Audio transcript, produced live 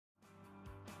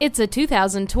It's a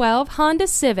 2012 Honda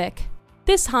Civic.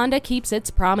 This Honda keeps its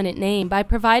prominent name by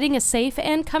providing a safe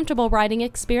and comfortable riding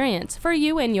experience for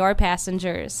you and your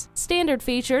passengers. Standard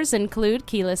features include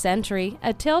keyless entry,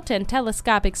 a tilt and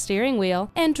telescopic steering wheel,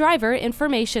 and driver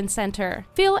information center.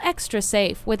 Feel extra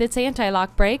safe with its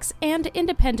anti-lock brakes and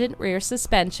independent rear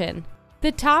suspension.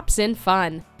 The top's in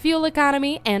fun, fuel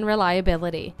economy, and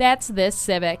reliability. That's this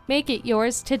Civic. Make it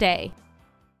yours today.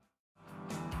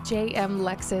 JM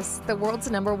Lexus, the world's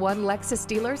 #1 Lexus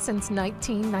dealer since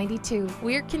 1992.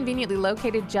 We're conveniently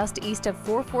located just east of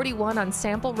 441 on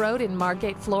Sample Road in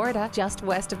Margate, Florida, just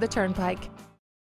west of the Turnpike.